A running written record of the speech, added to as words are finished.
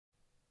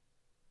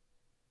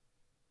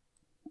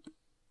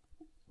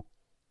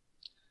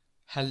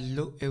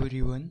Hello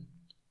everyone.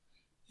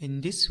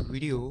 In this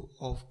video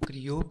of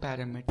Creo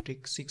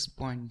Parametric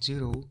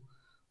 6.0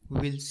 we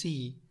will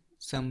see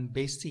some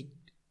basic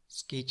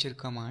sketcher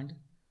command.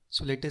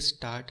 So let us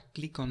start.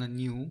 Click on a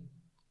new.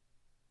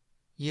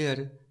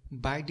 Here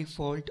by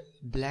default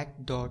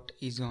black dot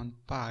is on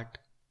part.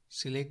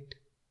 Select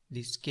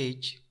the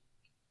sketch.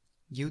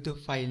 Give the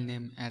file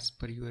name as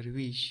per your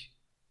wish.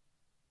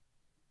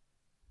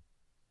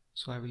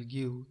 So I will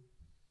give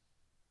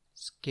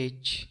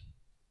sketch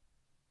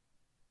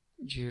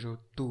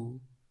 02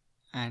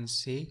 and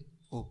say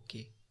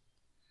OK.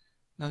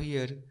 Now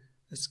here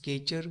a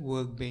sketcher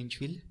workbench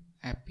will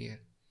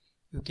appear.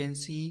 You can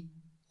see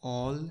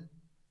all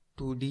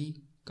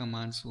 2D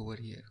commands over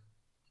here.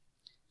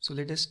 So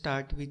let us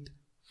start with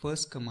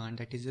first command,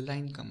 that is the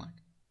line command.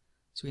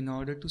 So in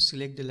order to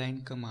select the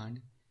line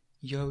command,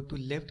 you have to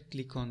left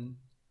click on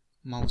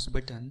mouse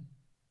button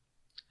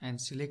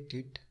and select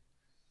it.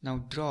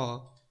 Now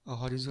draw a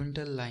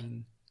horizontal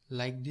line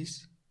like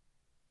this,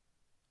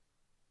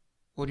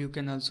 or you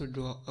can also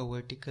draw a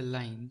vertical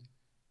line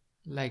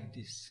like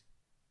this.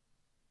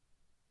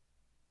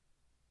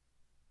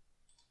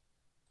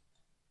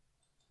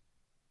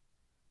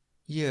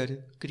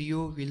 Here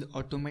Creo will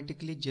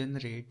automatically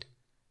generate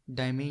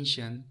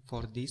dimension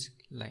for this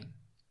line.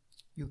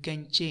 You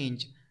can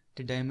change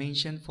the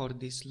dimension for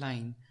this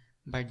line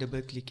by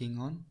double clicking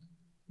on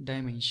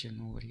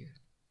dimension over here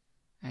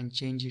and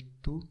change it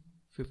to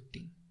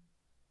 15.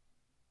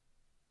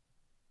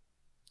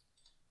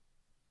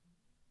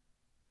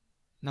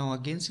 Now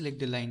again select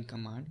the line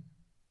command.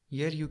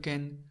 Here you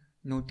can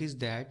notice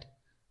that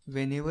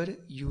whenever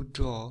you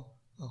draw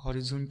a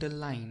horizontal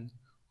line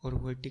or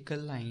vertical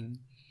line,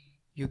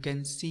 you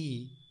can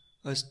see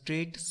a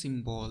straight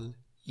symbol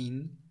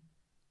in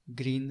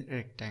green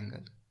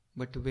rectangle.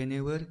 But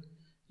whenever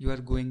you are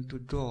going to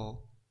draw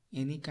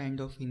any kind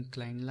of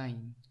inclined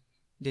line,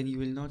 then you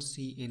will not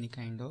see any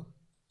kind of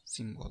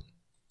symbol.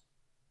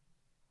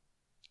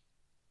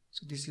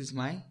 So this is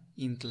my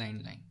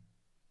inclined line.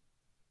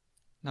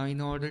 Now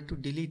in order to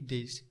delete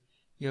this,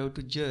 you have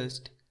to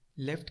just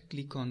left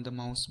click on the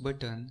mouse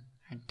button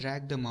and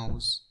drag the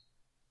mouse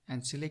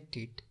and select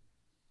it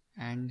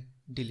and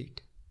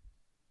delete.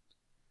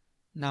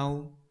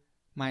 Now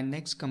my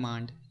next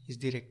command is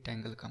the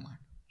rectangle command.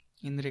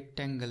 In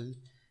rectangle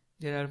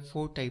there are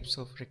 4 types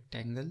of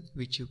rectangle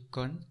which you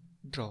can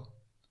draw.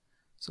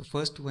 So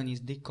first one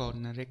is the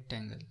corner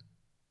rectangle.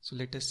 So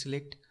let us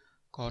select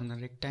corner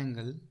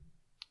rectangle.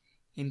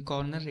 In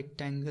corner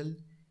rectangle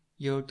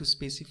you have to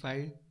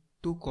specify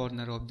 2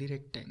 corners of the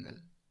rectangle.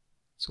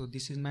 So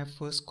this is my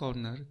first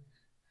corner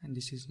and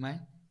this is my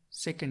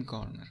second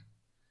corner.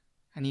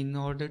 And in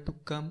order to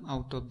come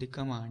out of the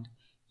command,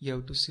 you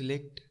have to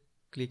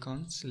click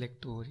on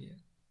select over here.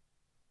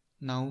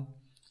 Now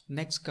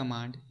next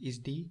command is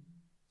the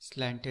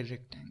slanted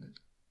rectangle.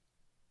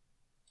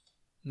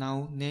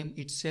 Now name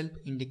itself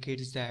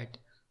indicates that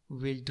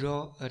we will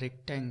draw a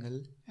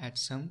rectangle at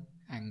some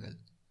angle.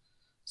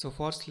 So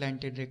for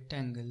slanted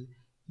rectangle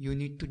you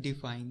need to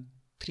define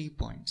 3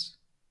 points.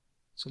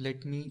 So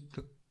let me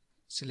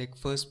select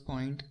first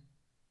point,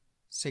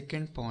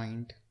 second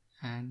point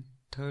and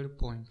third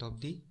point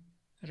of the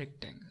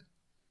rectangle.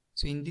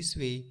 So in this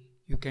way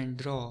you can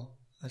draw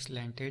a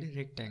slanted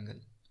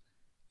rectangle.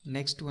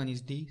 Next one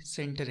is the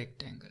center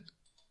rectangle.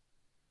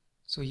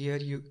 So here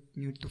you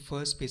need to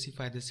first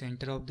specify the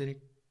center of the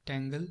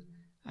rectangle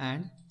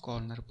and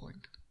corner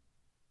point.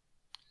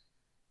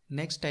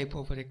 Next type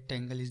of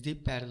rectangle is the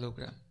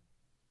parallelogram.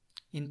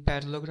 In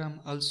parallelogram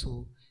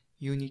also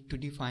you need to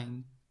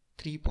define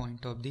 3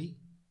 points of the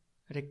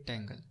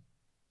rectangle.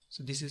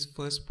 So this is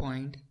first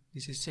point,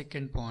 this is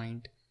second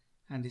point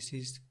and this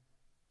is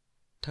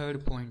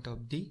third point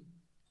of the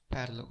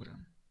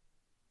parallelogram.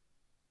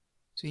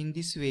 So in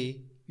this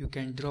way you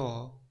can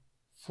draw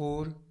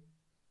 4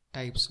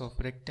 types of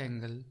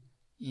rectangle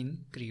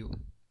in Creo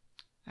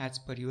as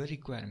per your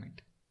requirement.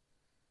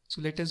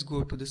 So let us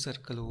go to the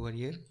circle over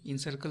here. In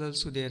circle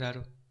also there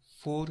are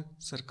 4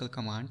 circle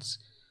commands.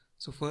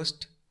 So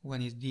first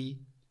one is the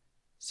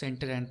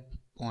center and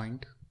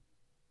point.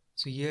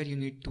 So here you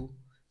need to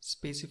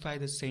specify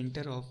the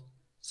center of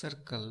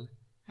circle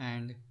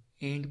and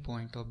end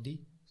point of the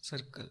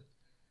circle.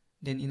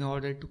 Then in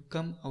order to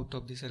come out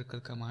of the circle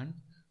command,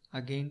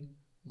 again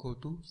go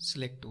to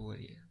select over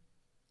here.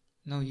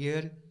 Now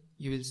here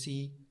you will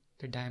see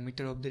the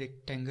diameter of the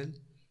rectangle.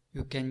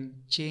 You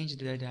can change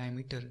the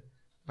diameter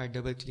by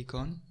double click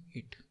on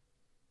it.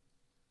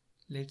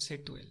 Let's say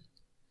 12.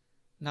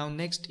 Now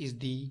next is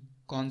the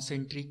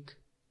concentric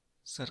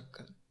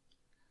circle.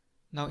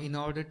 Now in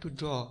order to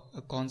draw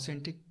a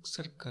concentric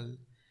circle,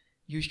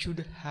 you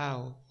should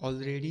have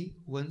already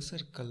one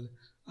circle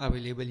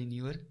available in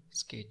your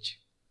sketch.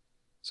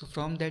 So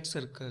from that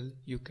circle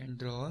you can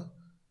draw a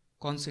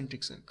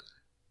concentric circle.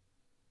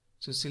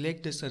 So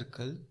select the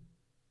circle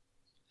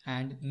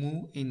and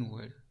move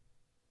inward.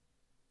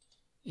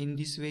 In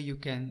this way you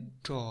can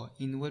draw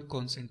inward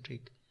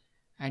concentric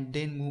and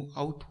then move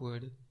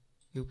outward.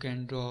 You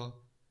can draw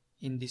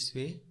in this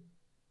way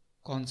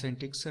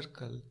concentric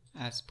circle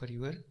as per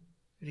your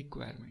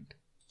requirement.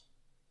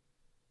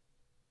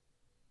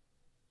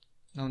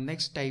 Now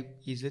next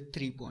type is a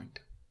 3-point.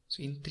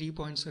 So in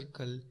 3-point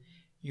circle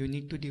you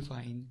need to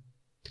define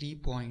 3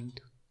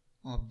 points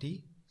of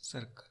the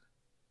circle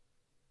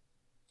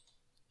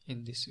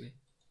in this way.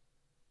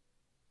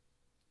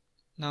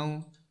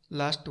 Now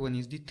last one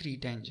is the 3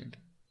 tangent.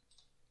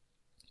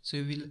 So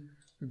you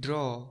will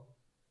draw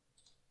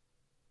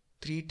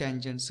 3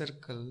 tangent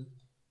circle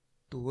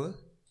to a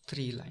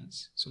 3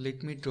 lines. So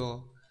let me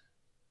draw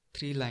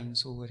 3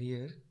 lines over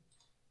here.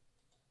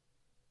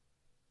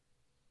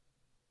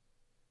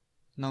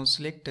 Now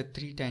select the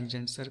 3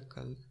 tangent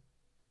circle,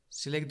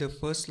 select the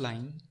first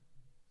line,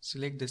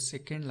 select the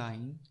second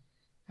line,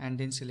 and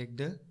then select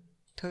the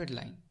third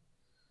line.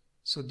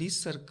 So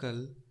this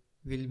circle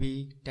will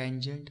be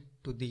tangent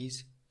to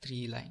these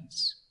 3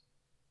 lines.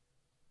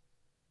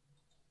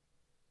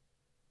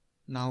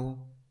 Now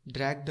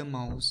drag the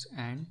mouse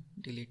and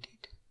delete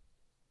it.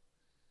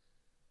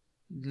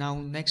 Now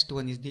next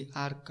one is the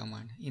arc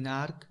command. In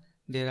arc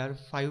there are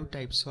 5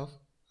 types of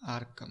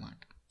arc command.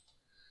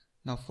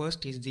 Now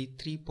first is the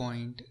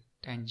 3-point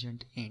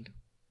tangent end.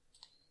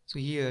 So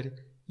here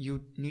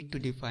you need to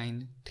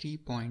define 3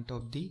 points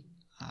of the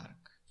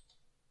arc.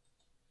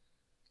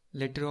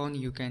 Later on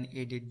you can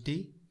edit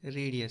the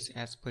radius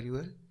as per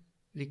your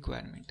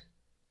requirement.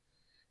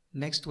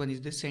 Next one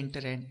is the center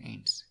and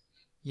ends.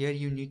 Here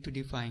you need to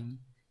define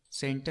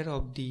center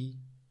of the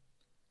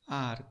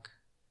arc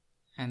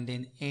and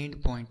then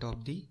end point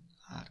of the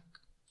arc.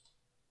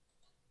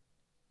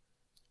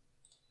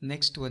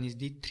 Next one is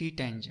the 3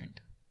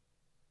 tangent.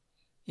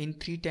 In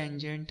 3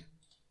 tangent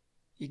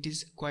it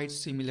is quite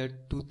similar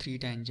to 3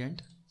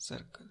 tangent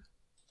circle.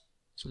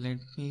 So let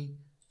me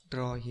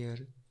draw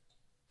here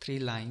 3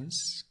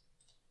 lines.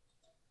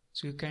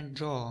 So you can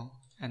draw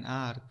an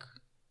arc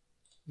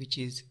which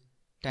is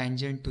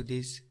tangent to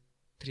these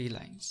 3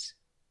 lines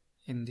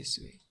in this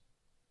way.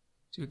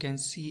 So you can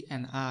see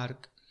an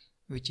arc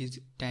which is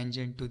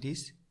tangent to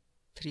these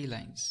 3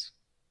 lines.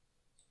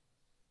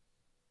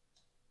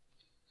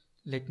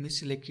 Let me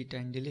select it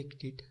and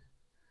delete it.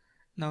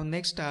 Now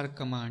next arc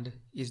command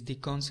is the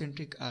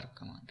concentric arc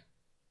command.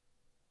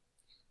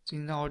 So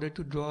in order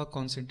to draw a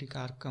concentric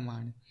arc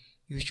command,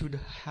 you should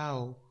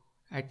have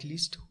at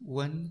least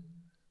one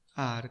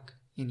arc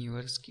in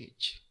your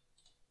sketch.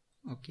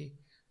 Okay.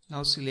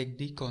 Now select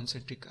the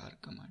concentric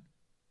arc command.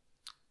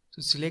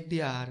 So select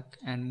the arc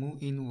and move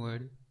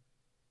inward.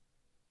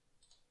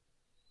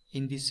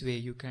 In this way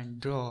you can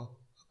draw a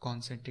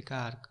concentric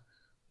arc.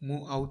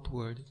 Move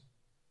outward.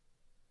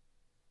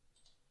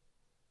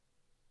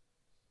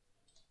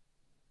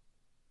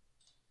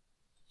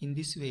 In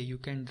this way you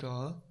can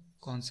draw a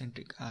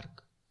concentric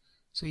arc.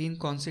 So in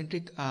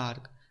concentric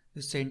arc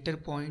the center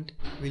point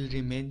will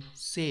remain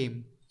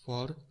same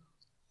for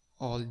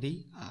all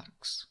the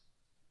arcs.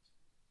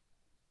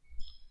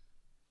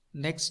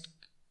 Next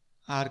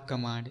arc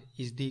command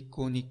is the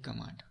Konic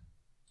command.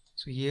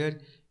 So here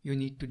you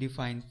need to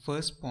define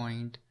first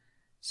point,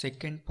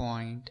 second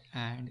point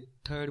and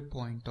third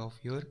point of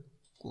your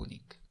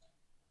conic.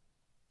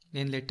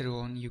 Then later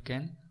on you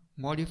can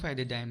modify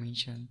the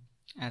dimension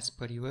as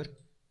per your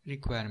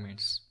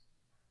requirements.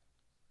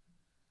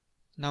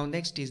 Now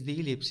next is the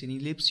ellipse. In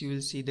ellipse you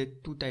will see the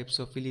 2 types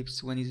of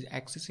ellipse. One is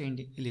axis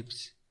end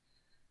ellipse.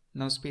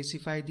 Now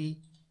specify the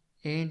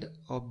end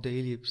of the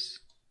ellipse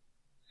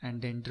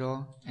and then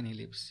draw an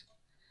ellipse.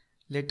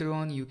 Later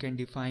on you can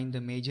define the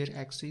major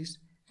axis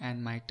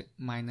and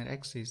minor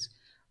axis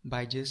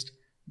by just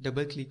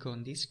double click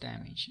on this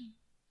dimension.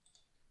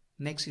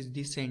 Next is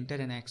the center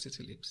and axis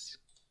ellipse.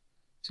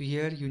 So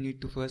here you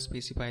need to first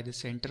specify the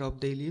center of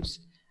the ellipse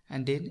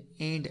and then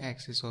end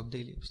axis of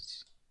the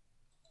ellipse.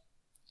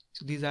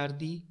 So these are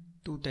the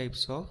 2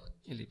 types of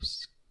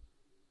ellipse.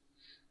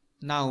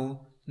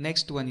 Now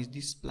next one is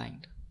the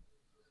spline.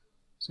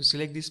 So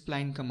select the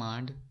spline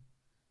command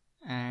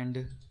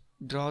and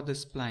draw the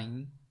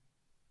spline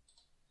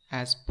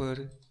as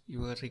per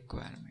your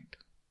requirement.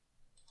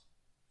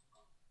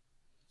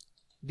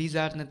 These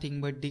are nothing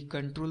but the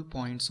control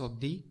points of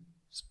the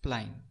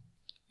spline.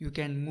 You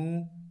can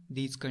move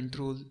these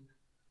control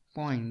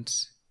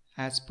points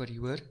as per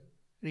your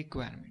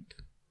requirement.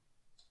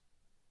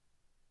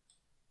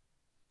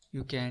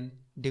 You can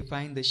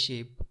define the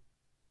shape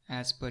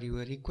as per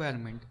your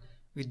requirement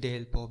with the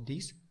help of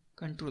this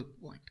control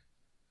point.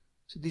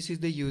 So this is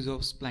the use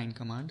of spline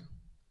command.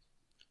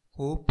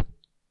 Hope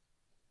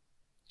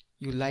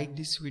you like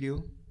this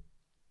video.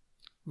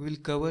 We will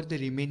cover the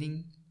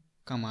remaining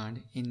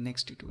command in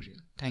next tutorial.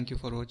 Thank you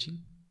for watching.